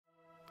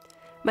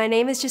My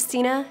name is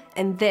Justina,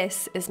 and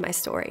this is my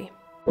story.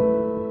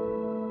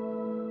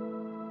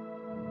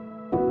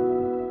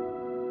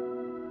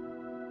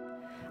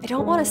 I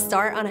don't want to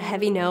start on a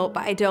heavy note,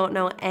 but I don't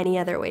know any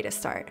other way to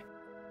start.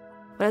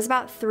 When I was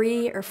about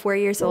 3 or 4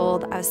 years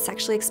old, I was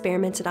sexually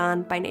experimented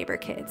on by neighbor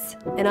kids.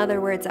 In other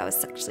words, I was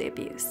sexually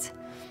abused.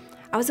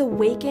 I was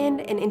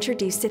awakened and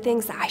introduced to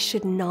things that I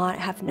should not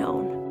have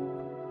known.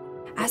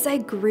 As I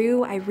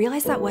grew, I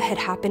realized that what had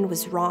happened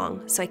was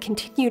wrong, so I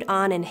continued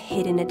on and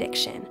hid an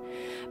addiction.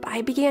 But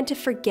I began to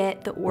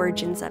forget the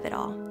origins of it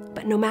all.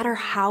 But no matter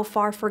how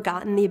far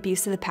forgotten the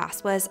abuse of the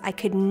past was, I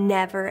could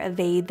never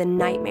evade the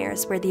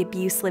nightmares where the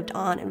abuse lived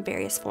on in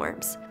various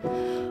forms.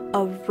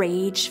 A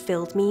rage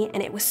filled me,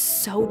 and it was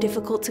so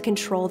difficult to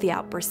control the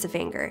outbursts of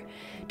anger.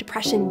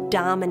 Depression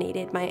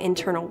dominated my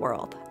internal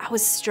world. I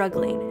was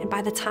struggling, and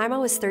by the time I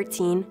was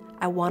 13,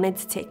 I wanted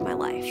to take my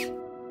life.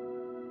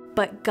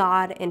 But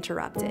God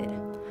interrupted.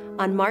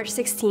 On March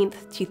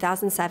 16th,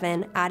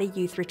 2007, at a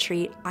youth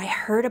retreat, I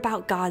heard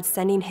about God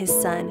sending his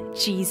son,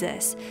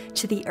 Jesus,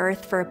 to the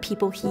earth for a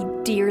people he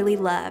dearly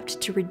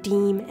loved to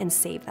redeem and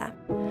save them.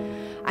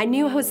 I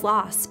knew I was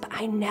lost, but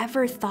I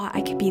never thought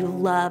I could be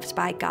loved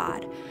by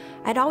God.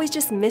 I'd always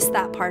just missed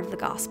that part of the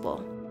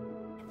gospel.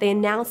 They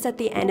announced at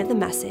the end of the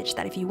message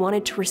that if you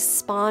wanted to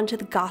respond to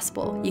the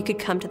gospel, you could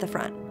come to the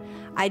front.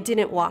 I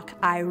didn't walk,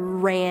 I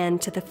ran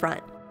to the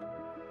front.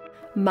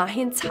 My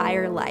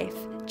entire life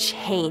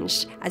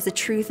changed as the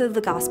truth of the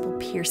gospel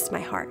pierced my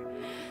heart.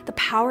 The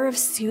power of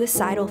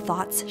suicidal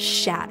thoughts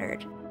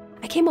shattered.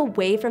 I came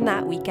away from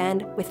that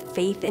weekend with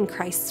faith in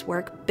Christ's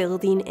work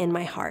building in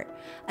my heart,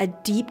 a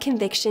deep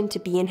conviction to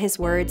be in his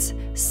words,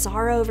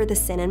 sorrow over the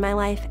sin in my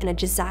life, and a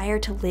desire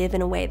to live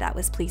in a way that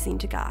was pleasing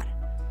to God.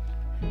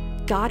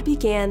 God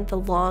began the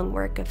long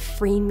work of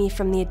freeing me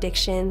from the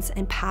addictions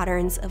and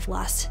patterns of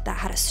lust that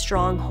had a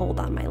strong hold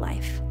on my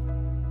life.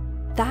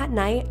 That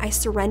night, I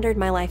surrendered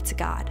my life to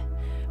God,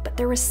 but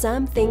there were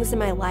some things in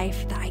my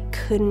life that I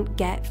couldn't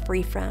get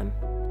free from.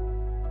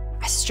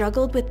 I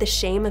struggled with the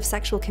shame of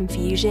sexual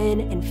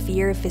confusion and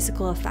fear of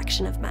physical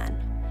affection of men.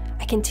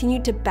 I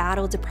continued to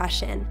battle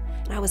depression,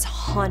 and I was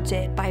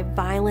haunted by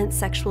violent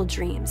sexual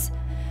dreams.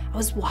 I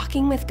was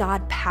walking with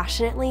God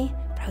passionately,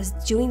 but I was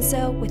doing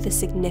so with a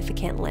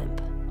significant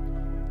limp.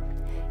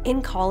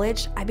 In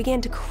college, I began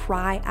to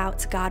cry out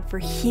to God for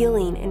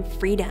healing and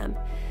freedom.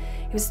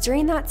 It was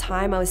during that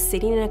time I was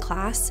sitting in a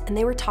class and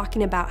they were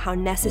talking about how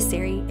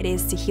necessary it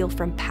is to heal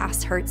from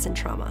past hurts and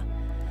trauma.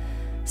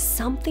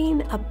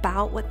 Something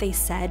about what they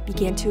said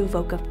began to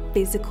evoke a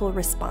physical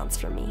response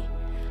from me.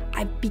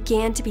 I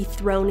began to be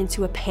thrown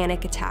into a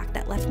panic attack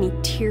that left me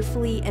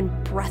tearfully and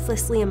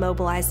breathlessly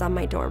immobilized on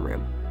my dorm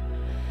room.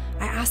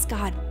 I asked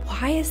God,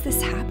 why is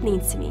this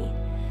happening to me?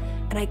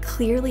 And I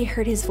clearly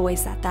heard his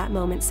voice at that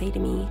moment say to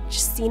me,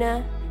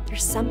 Justina,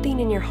 there's something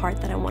in your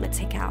heart that I want to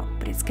take out,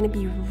 but it's going to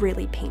be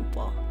really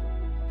painful.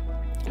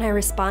 And I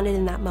responded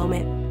in that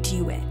moment,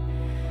 do it.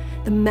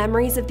 The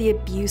memories of the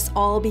abuse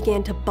all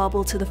began to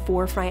bubble to the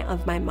forefront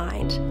of my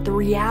mind. The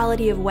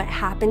reality of what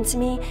happened to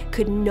me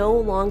could no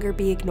longer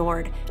be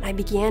ignored, and I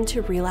began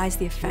to realize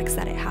the effects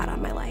that it had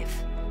on my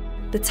life.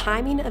 The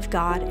timing of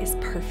God is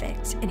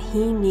perfect, and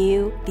he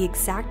knew the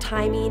exact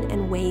timing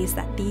and ways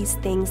that these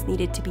things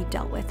needed to be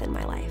dealt with in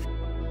my life.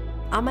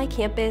 On my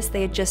campus,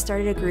 they had just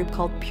started a group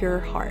called Pure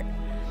Heart.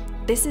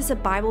 This is a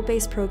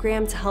Bible-based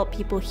program to help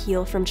people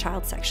heal from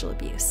child sexual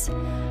abuse.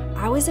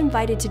 I was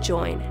invited to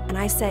join, and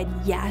I said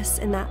yes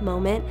in that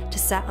moment to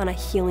set on a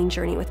healing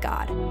journey with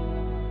God.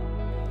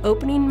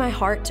 Opening my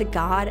heart to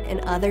God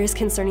and others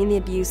concerning the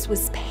abuse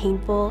was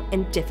painful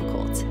and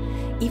difficult.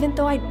 Even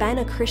though I'd been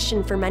a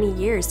Christian for many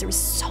years, there was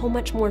so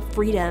much more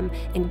freedom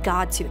in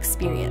God to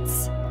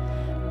experience.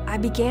 I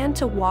began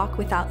to walk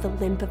without the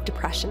limp of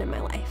depression in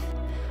my life.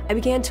 I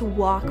began to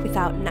walk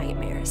without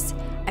nightmares.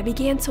 I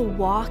began to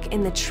walk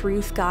in the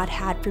truth God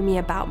had for me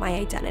about my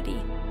identity.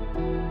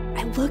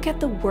 I look at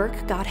the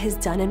work God has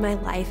done in my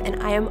life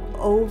and I am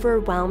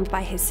overwhelmed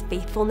by his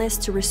faithfulness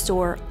to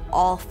restore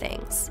all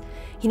things.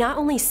 He not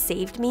only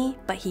saved me,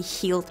 but he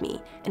healed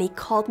me and he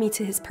called me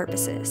to his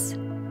purposes.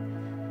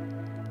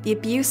 The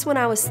abuse when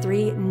I was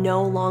 3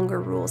 no longer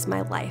rules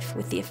my life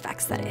with the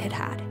effects that it had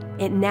had.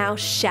 It now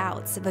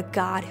shouts of a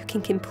God who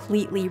can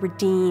completely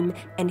redeem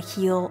and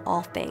heal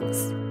all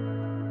things.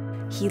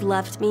 He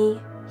loved me,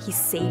 he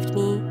saved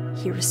me,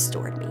 he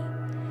restored me.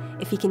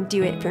 If he can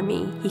do it for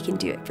me, he can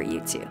do it for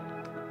you too.